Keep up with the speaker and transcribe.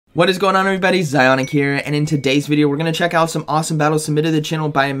What is going on, everybody? ZyoniK here, and in today's video we're going to check out some awesome battles submitted to the channel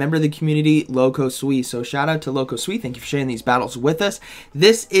by a member of the community, LocoSui. So shout out to LocoSui, thank you for sharing these battles with us.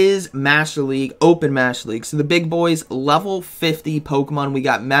 This is Master League, Open Master League. So the big boys, level 50 Pokemon, we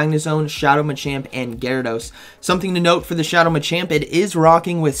got Magnezone, Shadow Machamp, and Gyarados. Something to note for the Shadow Machamp, it is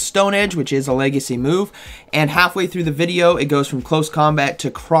rocking with Stone Edge, which is a legacy move, and halfway through the video it goes from close combat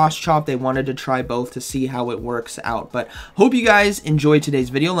to cross chop. They wanted to try both to see how it works out, but hope you guys enjoyed today's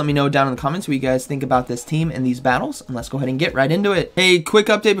video. Let me know down in the comments what you guys think about this team and these battles, and let's go ahead and get right into it. Hey, quick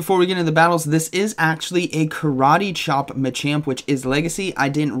update before we get into the battles. This is actually a Karate Chop Machamp, which is legacy. I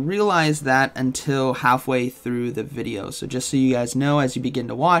didn't realize that until halfway through the video, so just so you guys know as you begin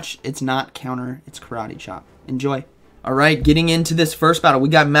to watch, it's not counter, it's Karate Chop. Enjoy. Alright, getting into this first battle, we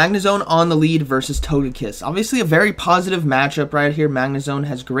got Magnezone on the lead versus Togekiss. Obviously a very positive matchup right here. Magnezone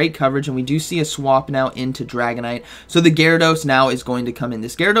has great coverage, and we do see a swap now into Dragonite. So the Gyarados now is going to come in.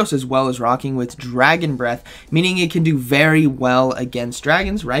 This Gyarados as well is rocking with Dragon Breath, meaning it can do very well against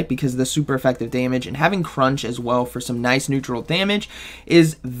dragons, right? Because of the super effective damage, and having Crunch as well for some nice neutral damage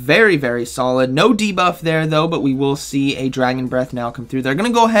is very, very solid. No debuff there though, but we will see a Dragon Breath now come through. They're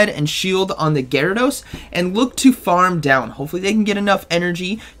going to go ahead and shield on the Gyarados and look to farm down. Hopefully they can get enough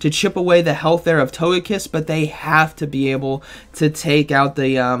energy to chip away the health there of Togekiss, but they have to be able to take out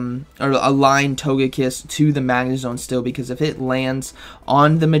the or align Togekiss to the Magnezone still, because if it lands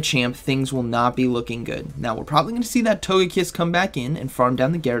on the Machamp, things will not be looking good. Now we're probably going to see that Togekiss come back in and farm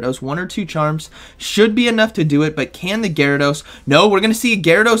down the Gyarados. 1 or 2 charms should be enough to do it, but can the Gyarados? No, we're going to see a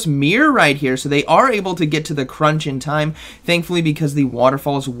Gyarados mirror right here, so they are able to get to the Crunch in time, thankfully, because the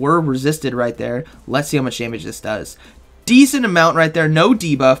waterfalls were resisted right there. Let's see how much damage this does. Decent amount right there, no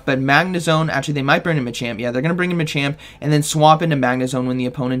debuff, but Magnezone, actually they might bring in Machamp. Yeah, they're going to bring in Machamp and then swap into Magnezone when the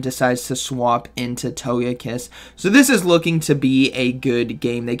opponent decides to swap into Togekiss. So this is looking to be a good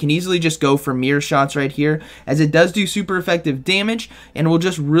game. They can easily just go for mirror shots right here, as it does do super effective damage and will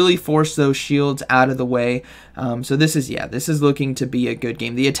just really force those shields out of the way. So this is looking to be a good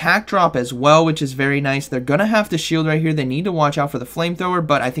game. The attack drop as well, which is very nice. They're going to have to shield right here. They need to watch out for the flamethrower,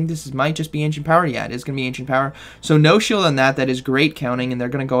 but I think this might just be Ancient Power. Yeah, it is going to be Ancient Power. So no shield on that. That is great counting, and they're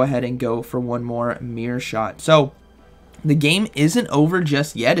going to go ahead and go for one more mirror shot. So the game isn't over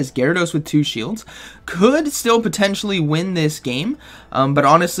just yet, as Gyarados with 2 shields could still potentially win this game, but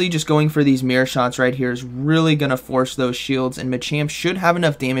honestly just going for these mirror shots right here is really going to force those shields, and Machamp should have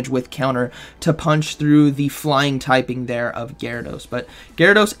enough damage with counter to punch through the flying typing there of Gyarados. But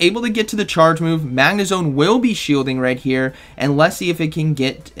Gyarados able to get to the charge move. Magnezone will be shielding right here, and let's see if it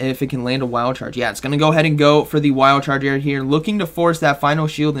can land a wild charge. Yeah, it's going to go ahead and go for the wild charge right here, looking to force that final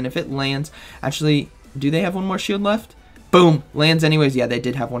shield, and if it lands, actually, do they have one more shield left? Boom, lands anyways. Yeah, they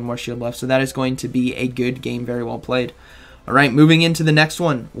did have one more shield left, so that is going to be a good game, very well played. All right, moving into the next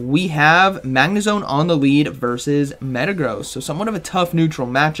one, we have Magnezone on the lead versus Metagross. So somewhat of a tough neutral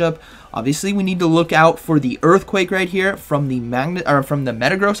matchup. Obviously, we need to look out for the Earthquake right here from the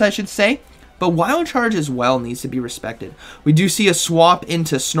Metagross, I should say. But Wild Charge as well needs to be respected. We do see a swap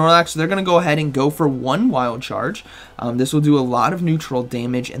into Snorlax, so they're going to go ahead and go for 1 Wild Charge. This will do a lot of neutral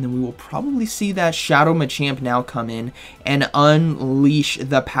damage, and then we will probably see that Shadow Machamp now come in and unleash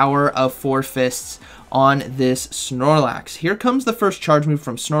the power of 4 Fists on this Snorlax. Here comes the first charge move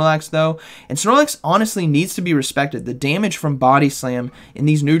from Snorlax though, and Snorlax honestly needs to be respected. The damage from Body Slam in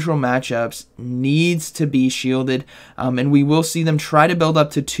these neutral matchups needs to be shielded, and we will see them try to build up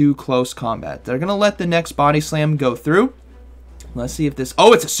to 2 close combat. They're going to let the next Body Slam go through. Let's see if this...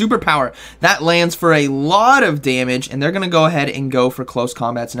 Oh, it's a superpower. That lands for a lot of damage, and they're going to go ahead and go for close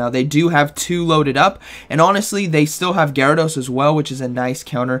combats now. They do have 2 loaded up, and honestly, they still have Gyarados as well, which is a nice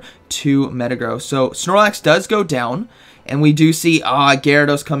counter to Metagross. So Snorlax does go down, and we do see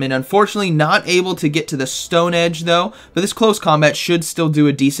Gyarados come in. Unfortunately, not able to get to the Stone Edge, though, but this close combat should still do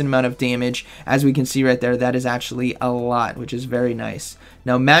a decent amount of damage. As we can see right there, that is actually a lot, which is very nice.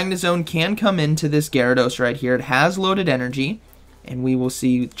 Now, Magnezone can come into this Gyarados right here. It has loaded energy, and we will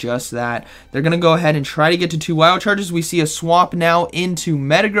see just that. They're going to go ahead and try to get to 2 wild charges. We see a swap now into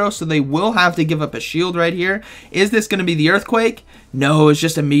Metagross, so they will have to give up a shield right here. Is this going to be the Earthquake? No, it's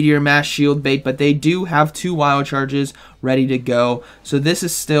just a Meteor Mash shield bait, but they do have 2 wild charges ready to go. So this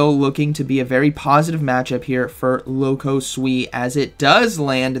is still looking to be a very positive matchup here for LocoSui, as it does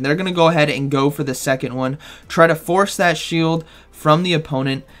land, and they're going to go ahead and go for the second one. Try to force that shield from the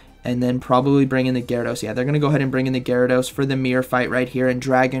opponent, and then probably bring in the Gyarados. Yeah, they're going to go ahead and bring in the Gyarados for the mirror fight right here, and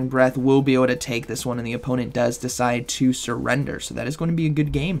Dragon Breath will be able to take this one, and the opponent does decide to surrender. So that is going to be a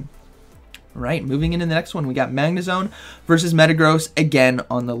good game. All right, moving into the next one, we got Magnezone versus Metagross again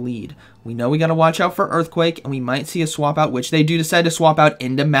on the lead. We know we got to watch out for Earthquake, and we might see a swap out, which they do decide to swap out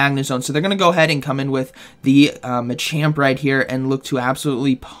into Magnezone. So they're going to go ahead and come in with the Machamp right here and look to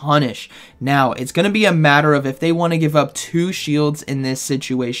absolutely punish. Now, it's going to be a matter of if they want to give up 2 shields in this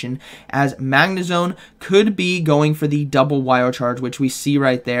situation, as Magnezone could be going for the double Wild Charge, which we see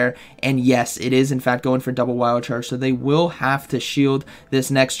right there. And yes, it is in fact going for double Wild Charge, so they will have to shield this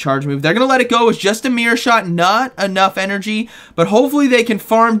next charge move. They're going to let it go. It's just a mirror shot, not enough energy, but hopefully they can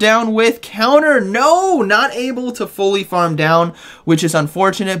farm down with counter. No, not able to fully farm down, which is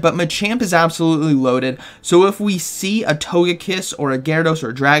unfortunate, but Machamp is absolutely loaded. So if we see a Togekiss or a Gyarados or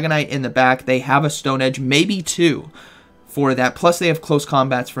a Dragonite in the back, they have a Stone Edge, maybe 2 for that. Plus they have close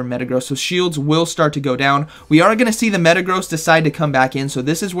combats for Metagross, so shields will start to go down. We are going to see the Metagross decide to come back in, so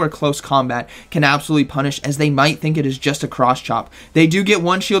this is where close combat can absolutely punish, as they might think it is just a cross chop. They do get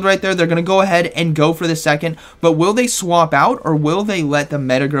 1 shield right there. They're going to go ahead and go for the second, but will they swap out, or will they let the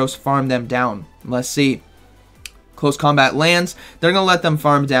Metagross farm them down? Let's see. Close combat lands. They're going to let them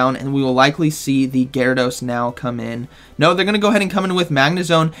farm down, and we will likely see the Gyarados now come in. No, they're going to go ahead and come in with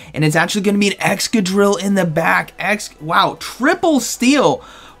Magnezone, and it's actually going to be an Excadrill in the back. Wow, triple steal.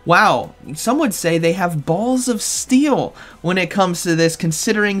 Wow, some would say they have balls of steel when it comes to this,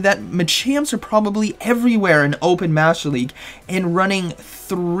 considering that Machamps are probably everywhere in Open Master League, and running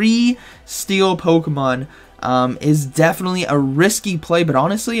 3 steel Pokemon is definitely a risky play, but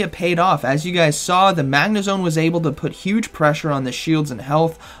honestly it paid off. As you guys saw, the Magnezone was able to put huge pressure on the shields and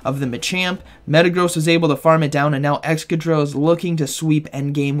health of the Machamp. Metagross was able to farm it down, and now Excadrill is looking to sweep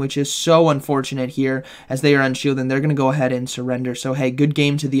endgame, which is so unfortunate here as they are unshielded, and they're going to go ahead and surrender. So hey, good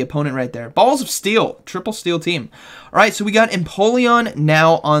game to the opponent right there. Balls of steel, triple steel team. Alright, so we got Empoleon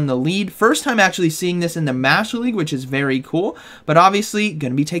now on the lead. First time actually seeing this in the Master League, which is very cool, but obviously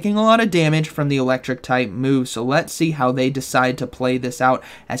going to be taking a lot of damage from the electric type move. So let's see how they decide to play this out,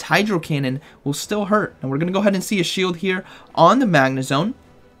 as Hydro Cannon will still hurt. And we're going to go ahead and see a shield here on the Magnezone.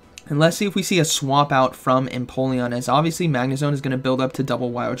 And let's see if we see a swap out from Empoleon, as obviously Magnezone is going to build up to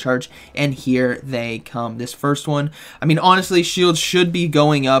double Wild Charge, and here they come. This first one, I mean, honestly, shields should be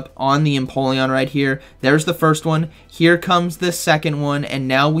going up on the Empoleon right here. There's the first one. Here comes the second one, and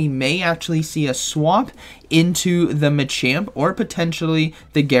now we may actually see a swap into the Machamp or potentially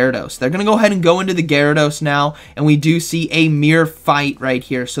the Gyarados. They're going to go ahead and go into the Gyarados now, and we do see a mirror fight right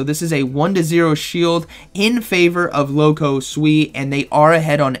here. So this is a 1-0 shield in favor of Loco Sui, and they are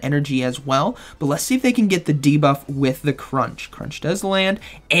ahead on energy as well. But let's see if they can get the debuff with the Crunch. Crunch does land,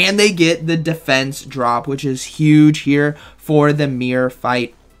 and they get the defense drop, which is huge here for the mirror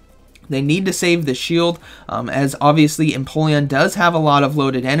fight. They need to save the shield, as obviously Empoleon does have a lot of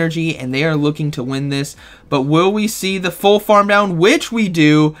loaded energy, and they are looking to win this. But will we see the full farm down? Which we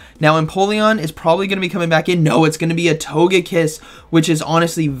do. Now Empoleon is probably going to be coming back in. No, it's going to be a Togekiss, which is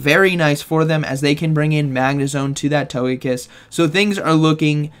honestly very nice for them, as they can bring in Magnezone to that Togekiss. So things are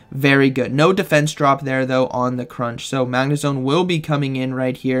looking very good. No defense drop there though on the Crunch. So Magnezone will be coming in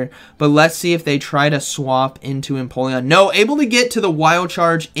right here. But let's see if they try to swap into Empoleon. No, able to get to the Wild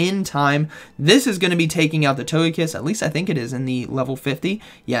Charge in time. This is going to be taking out the Togekiss. At least I think it is in the level 50.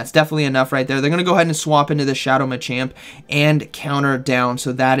 Yeah, it's definitely enough right there. They're going to go ahead and swap into the Shadow Machamp and counter down.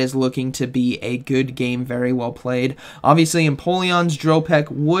 So that is looking to be a good game. Very well played. Obviously, Empoleon's Drill Peck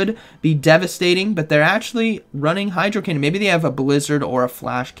would be devastating, but they're actually running Hydro Cannon. Maybe they have a Blizzard or a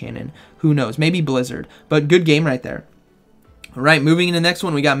Flash Cannon. Who knows? Maybe Blizzard. But good game right there. Alright, moving into the next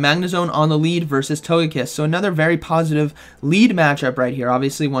one, we got Magnezone on the lead versus Togekiss. So another very positive lead matchup right here.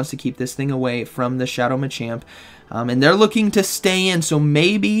 Obviously wants to keep this thing away from the Shadow Machamp. And they're looking to stay in, so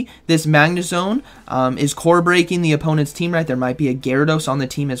maybe this Magnezone is core breaking the opponent's team, right? There might be a Gyarados on the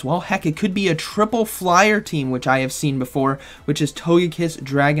team as well. Heck, it could be a triple flyer team, which I have seen before, which is Togekiss,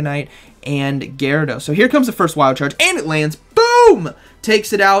 Dragonite, and Gyarados. So here comes the first Wild Charge, and it lands. Boom!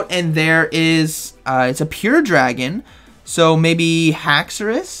 Takes it out, and there is, it's a Pure Dragon. So maybe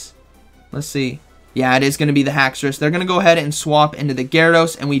Haxorus? Let's see. Yeah, it is going to be the Haxorus. They're going to go ahead and swap into the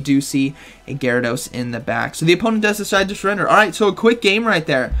Gyarados, and we do see a Gyarados in the back. So the opponent does decide to surrender. Alright, so a quick game right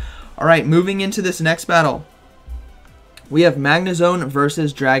there. Alright, moving into this next battle. We have Magnezone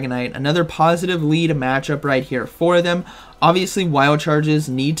versus Dragonite. Another positive lead matchup right here for them. Obviously, Wild Charges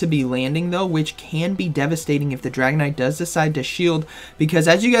need to be landing, though, which can be devastating if the Dragonite does decide to shield, because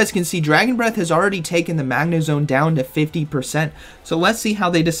as you guys can see, Dragon Breath has already taken the Magnezone down to 50%. So let's see how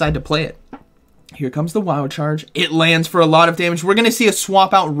they decide to play it. Here comes the Wild Charge. It lands for a lot of damage. We're going to see a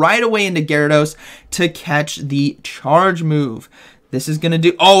swap out right away into Gyarados to catch the charge move. This is going to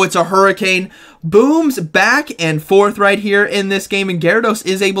do... Oh, it's a Hurricane. Booms back and forth right here in this game, and Gyarados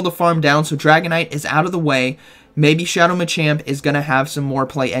is able to farm down, so Dragonite is out of the way. Maybe Shadow Machamp is going to have some more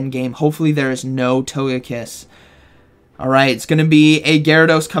play endgame. Hopefully there is no Togekiss. Alright, it's going to be a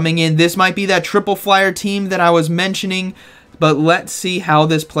Gyarados coming in. This might be that triple flyer team that I was mentioning. But let's see how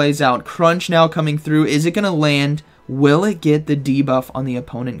this plays out. Crunch now coming through. Is it going to land? Will it get the debuff on the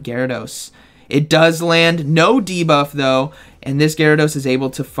opponent Gyarados? It does land. No debuff though. And this Gyarados is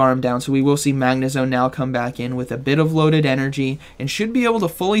able to farm down. So we will see Magnezone now come back in with a bit of loaded energy. And should be able to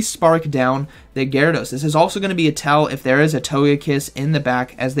fully spark down the Gyarados. This is also going to be a tell if there is a Togekiss in the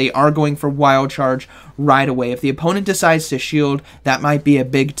back, as they are going for Wild Charge right away. If the opponent decides to shield, that might be a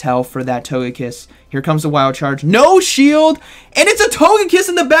big tell for that Togekiss. Here comes the Wild Charge. No shield! And it's a Togekiss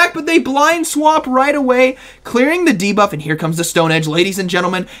in the back, but they blind swap right away, clearing the debuff. And here comes the Stone Edge. Ladies and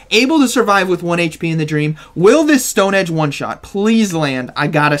gentlemen, able to survive with 1 HP in the Dream. Will this Stone Edge one-shot? Please land. I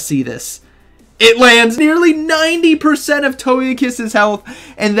gotta see this. It lands nearly 90% of Togekiss's health,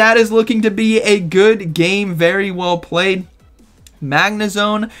 and that is looking to be a good game. Very well played.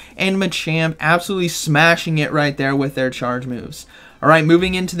 Magnezone and Machamp absolutely smashing it right there with their charge moves. Alright,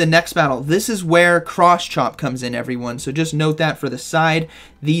 moving into the next battle. This is where Cross Chop comes in, everyone. So just note that for the side.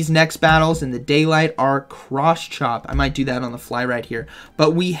 These next battles in the daylight are Cross Chop. I might do that on the fly right here.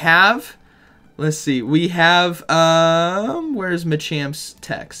 But we have... Let's see. We have... where's Machamp's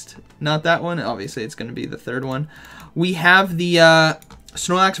text? Not that one. Obviously, it's going to be the third one. We have the...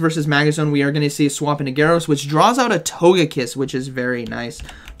 Snorlax versus Magnezone. We are going to see a swap into Gyarados, which draws out a Togekiss, which is very nice.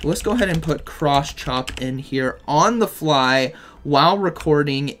 But let's go ahead and put Cross Chop in here on the fly while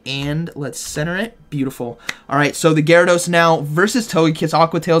recording, and let's center it. Beautiful. Alright, so the Gyarados now versus Togekiss.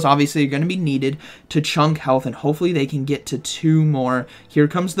 Aqua Tails obviously are going to be needed to chunk health, and hopefully they can get to 2 more. Here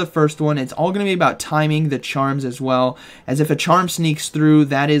comes the first one. It's all going to be about timing the charms as well, as if a charm sneaks through,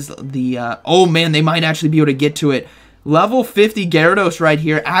 that is the... oh man, they might actually be able to get to it. Level 50 Gyarados right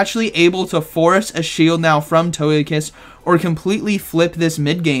here, actually able to force a shield now from Togekiss or completely flip this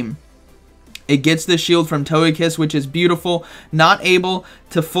mid-game. It gets the shield from Togekiss, which is beautiful. Not able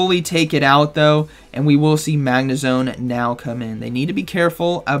to fully take it out, though, and we will see Magnezone now come in. They need to be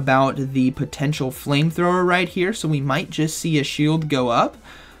careful about the potential flamethrower right here, so we might just see a shield go up.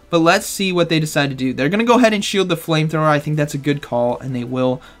 But let's see what they decide to do. They're going to go ahead and shield the flamethrower. I think that's a good call, and they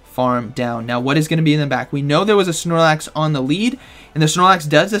will farm down. Now, what is going to be in the back? We know there was a Snorlax on the lead, and the Snorlax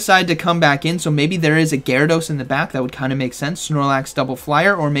does decide to come back in, so maybe there is a Gyarados in the back. That would kind of make sense. Snorlax double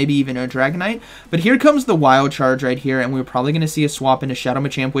flyer, or maybe even a Dragonite. But here comes the Wild Charge right here, and we're probably going to see a swap into Shadow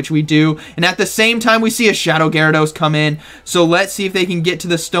Machamp, which we do. And at the same time, we see a Shadow Gyarados come in. So let's see if they can get to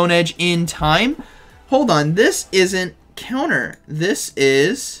the Stone Edge in time. Hold on, this isn't counter. This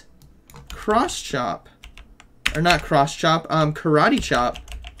is Cross Chop. Or not Cross Chop, Karate Chop.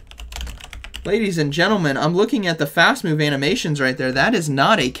 Ladies and gentlemen, I'm looking at the fast move animations right there. That is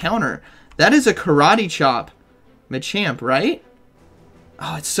not a counter. That is a Karate Chop Machamp, right?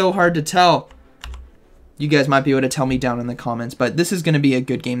 Oh, it's so hard to tell. You guys might be able to tell me down in the comments, but this is going to be a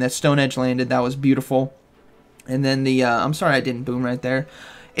good game. That Stone Edge landed. That was beautiful. And then the, I'm sorry I didn't boom right there.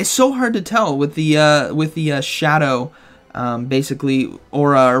 It's so hard to tell with the shadow, basically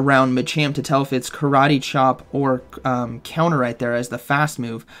aura around Machamp to tell if it's Karate Chop or counter right there as the fast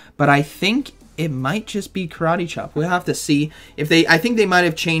move. But I think it might just be Karate Chop. We'll have to see if they... I think they might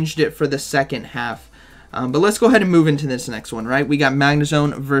have changed it for the second half. But let's go ahead and move into this next one, right? We got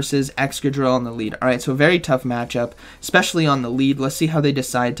Magnezone versus Excadrill on the lead. All right, so very tough matchup, especially on the lead. Let's see how they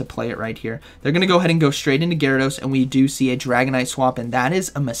decide to play it right here. They're going to go ahead and go straight into Gyarados, and we do see a Dragonite swap, and that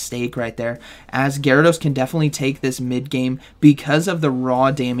is a mistake right there, as Gyarados can definitely take this mid-game because of the raw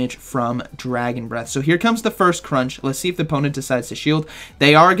damage from Dragon Breath. So here comes the first crunch. Let's see if the opponent decides to shield.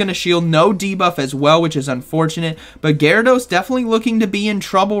 They are going to shield. No debuff as well, which is unfortunate, but Gyarados definitely looking to be in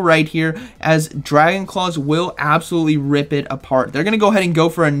trouble right here, as Dragon Claw will absolutely rip it apart. They're going to go ahead and go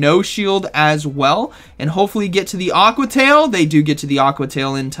for a no shield as well, and hopefully get to the Aqua Tail. They do get to the Aqua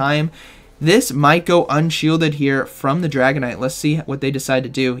Tail in time. This might go unshielded here from the Dragonite. Let's see what they decide to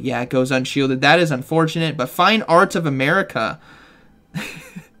do. Yeah, it goes unshielded. That is unfortunate, but Fine Arts of America.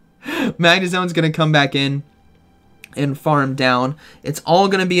 Magnezone's going to come back in and farm down. It's all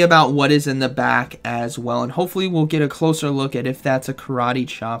going to be about what is in the back as well, and hopefully we'll get a closer look at if that's a Karate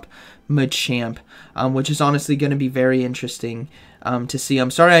Chop Machamp, which is honestly going to be very interesting to see. I'm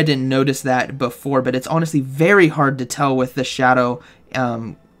sorry I didn't notice that before, but it's honestly very hard to tell with the shadow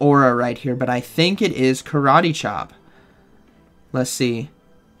aura right here, but I think it is Karate Chop. Let's see.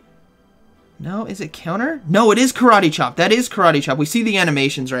 No, is it counter? No, it is Karate Chop. That is Karate Chop. We see the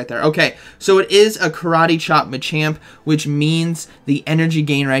animations right there. Okay, so it is a Karate Chop Machamp, which means the energy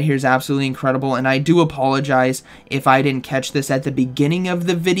gain right here is absolutely incredible, and I do apologize if I didn't catch this at the beginning of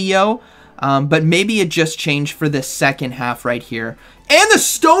the video. but maybe it just changed for the second half right here. And the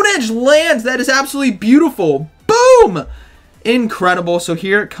Stone Edge lands. That is absolutely beautiful. Boom! Incredible. So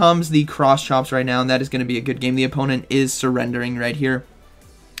here comes the cross chops right now, and that is going to be a good game. The opponent is surrendering right here.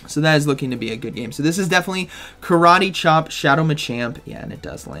 So that is looking to be a good game. So this is definitely Karate Chop, Shadow Machamp. Yeah, and it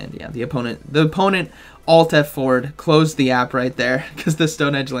does land. Yeah, the opponent Alt F forward closed the app right there because the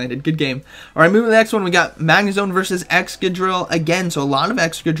Stone Edge landed. Good game. All right, moving to the next one. We got Magnezone versus Excadrill again. So a lot of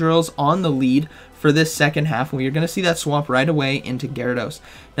Excadrills on the lead for this second half, and we're going to see that swap right away into Gyarados.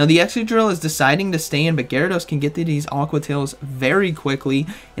 Now, the Excadrill is deciding to stay in, but Gyarados can get to these Aqua Tails very quickly,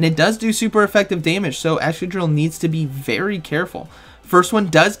 and it does do super effective damage, so Excadrill needs to be very careful. First one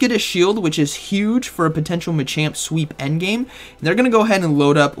does get a shield, which is huge for a potential Machamp sweep endgame. And they're going to go ahead and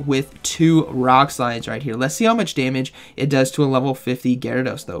load up with 2 Rock Slides right here. Let's see how much damage it does to a level 50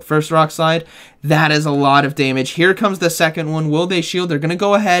 Gyarados, though. First Rock Slide, that is a lot of damage. Here comes the second one. Will they shield? They're going to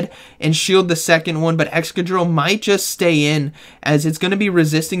go ahead and shield the second one, but Excadrill might just stay in as it's going to be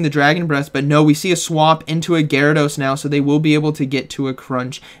resisting the Dragon Breath. But no, we see a swap into a Gyarados now, so they will be able to get to a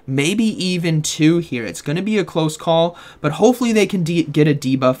crunch. Maybe even 2 here. It's going to be a close call, but hopefully they can get a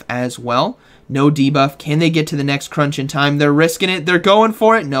debuff as well. No debuff. Can they get to the next crunch in time? They're risking it. They're going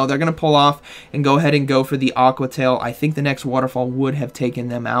for it. No, they're going to pull off and go ahead and go for the Aqua Tail. I think the next Waterfall would have taken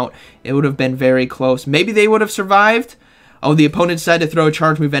them out. It would have been very close. Maybe they would have survived. Oh, the opponent decided to throw a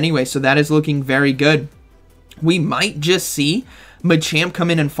charge move anyway, so that is looking very good. We might just see Machamp come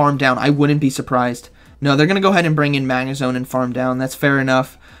in and farm down. I wouldn't be surprised. No, they're going to go ahead and bring in Magnezone and farm down. That's fair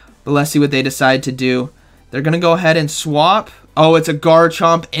enough. But let's see what they decide to do. They're going to go ahead and swap. Oh, it's a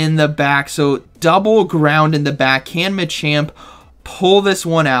Garchomp in the back. So double ground in the back. Can Machamp pull this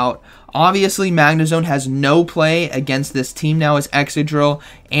one out? Obviously, Magnezone has no play against this team now as Excadrill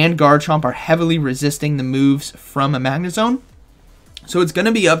and Garchomp are heavily resisting the moves from a Magnezone. So it's going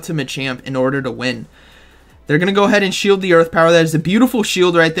to be up to Machamp in order to win. They're going to go ahead and shield the Earth Power. That is a beautiful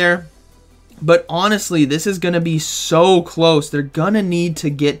shield right there. But honestly, this is going to be so close. They're going to need to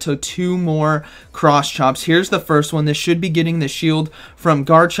get to 2 more cross chops. Here's the first one. This should be getting the shield from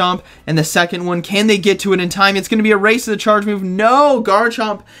Garchomp. And the second one, can they get to it in time? It's going to be a race to the charge move. No,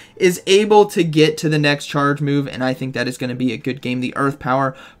 Garchomp is able to get to the next charge move. And I think that is going to be a good game. The Earth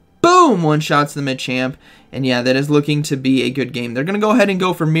Power, boom, one-shots the Machamp. And yeah, that is looking to be a good game. They're going to go ahead and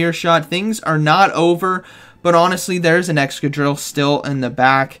go for Mirror Shot. Things are not over. But honestly, there's an Excadrill still in the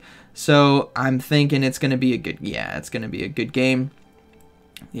back. So I'm thinking it's going to be a good, it's going to be a good game.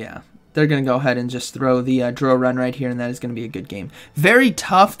 Yeah, they're going to go ahead and just throw the Drill Run right here, and that is going to be a good game. Very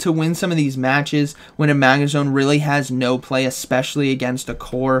tough to win some of these matches when a Magnezone really has no play, especially against a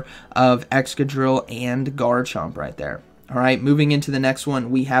core of Excadrill and Garchomp right there. All right, moving into the next one,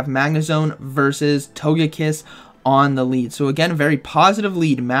 we have Magnezone versus Togekiss on the lead. So again, a very positive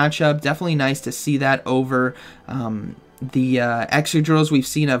lead matchup. Definitely nice to see that over the Excadrills we've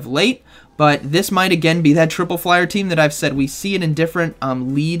seen of late, but this might again be that triple flyer team that I've said we see it in different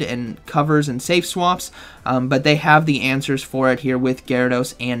lead and covers and safe swaps, but they have the answers for it here with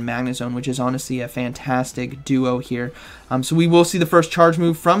Gyarados and Magnezone, which is honestly a fantastic duo here. So we will see the first charge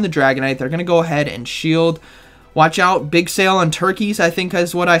move from the Dragonite. They're going to go ahead and shield. Watch out, big sale on turkeys, I think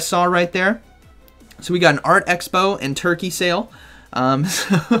is what I saw right there. So we got an Art Expo and turkey sale.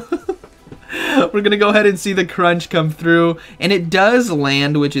 We're going to go ahead and see the crunch come through. And it does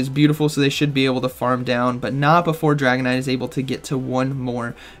land, which is beautiful, so they should be able to farm down. But not before Dragonite is able to get to 1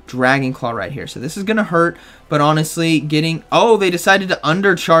 more Dragon Claw right here. So this is going to hurt. But honestly, getting... Oh, they decided to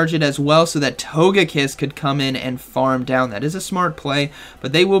undercharge it as well so that Togekiss could come in and farm down. That is a smart play.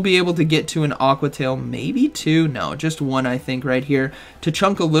 But they will be able to get to an Aqua Tail. Maybe 2. No, just 1, I think, right here. To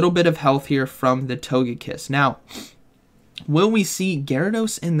chunk a little bit of health here from the Togekiss. Now... will we see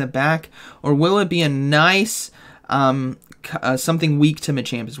Gyarados in the back, or will it be a nice something weak to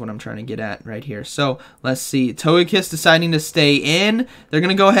Machamp is what I'm trying to get at right here. So let's see. Togekiss deciding to stay in. They're going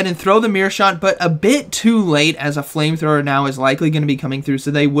to go ahead and throw the Mirror Shot, but a bit too late as a Flamethrower now is likely going to be coming through,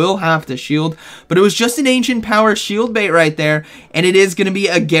 so they will have to shield. But it was just an Ancient Power shield bait right there, and it is going to be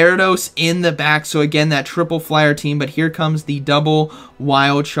a Gyarados in the back. So again, that triple flyer team, but here comes the double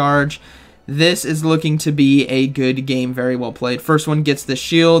Wild Charge. This is looking to be a good game. Very well played. First one gets the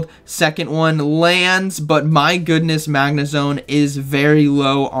shield. Second one lands, but my goodness, Magnezone is very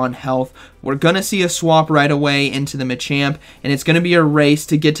low on health. We're going to see a swap right away into the Machamp, and it's going to be a race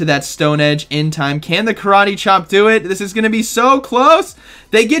to get to that Stone Edge in time. Can the Karate Chop do it? This is going to be so close.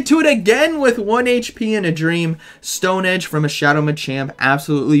 They get to it again with 1 HP and a Dream. Stone Edge from a Shadow Machamp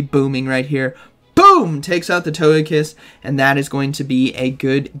absolutely booming right here. Boom! boom, takes out the Togekiss, and that is going to be a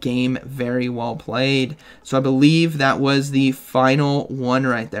good game. Very well played. So I believe that was the final one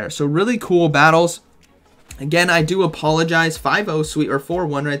right there. So really cool battles. Again, I do apologize. 5-0 sweet, or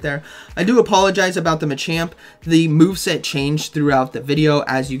 4-1 right there. I do apologize about the Machamp. The moveset changed throughout the video,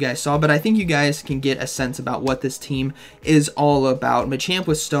 as you guys saw, but I think you guys can get a sense about what this team is all about. Machamp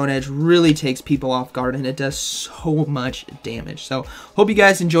with Stone Edge really takes people off guard, and it does so much damage. So, hope you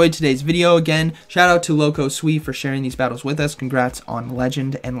guys enjoyed today's video. Again, shout out to Loco Sweet for sharing these battles with us. Congrats on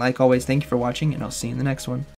Legend, and like always, thank you for watching, and I'll see you in the next one.